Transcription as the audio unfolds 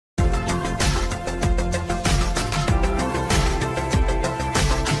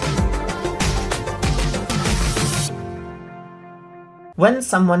When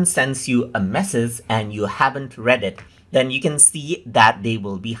someone sends you a message and you haven't read it, then you can see that they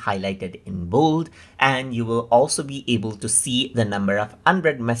will be highlighted in bold, and you will also be able to see the number of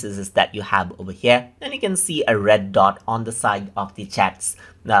unread messages that you have over here. And you can see a red dot on the side of the chats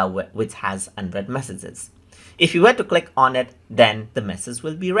which has unread messages. If you were to click on it, then the message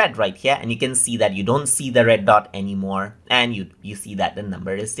will be read right here, and you can see that you don't see the red dot anymore, and you see that the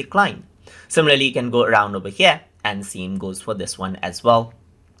number is declined. Similarly, you can go around over here, and same goes for this one as well.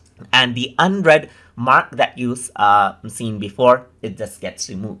 And the unread mark that you've seen before, it just gets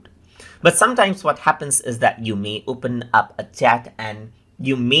removed. But sometimes what happens is that you may open up a chat and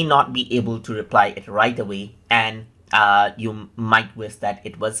you may not be able to reply it right away, and you might wish that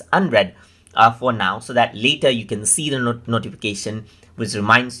it was unread for now, so that later you can see the notification which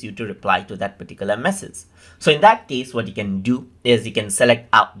reminds you to reply to that particular message. So in that case, what you can do is you can select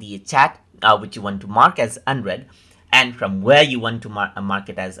out the chat which you want to mark as unread, and from where you want to mark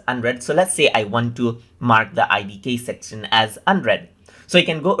it as unread. So let's say I want to mark the IDK section as unread. So you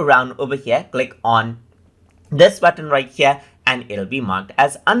can go around over here, click on this button right here, and it'll be marked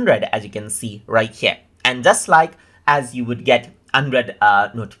as unread, as you can see right here. And just like as you would get unread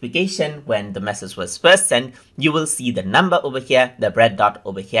notification when the message was first sent, you will see the number over here, the red dot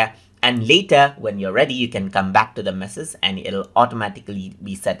over here, and later when you're ready, you can come back to the message and it'll automatically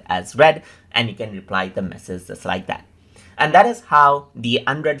be set as read, and you can reply the message just like that. And that is how the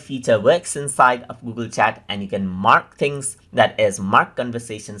unread feature works inside of Google Chat, and you can mark things, that is mark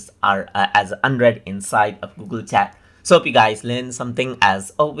conversations are as unread inside of Google Chat. So hope you guys learned something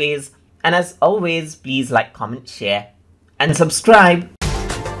as always, and as always, please like, comment, share, and subscribe.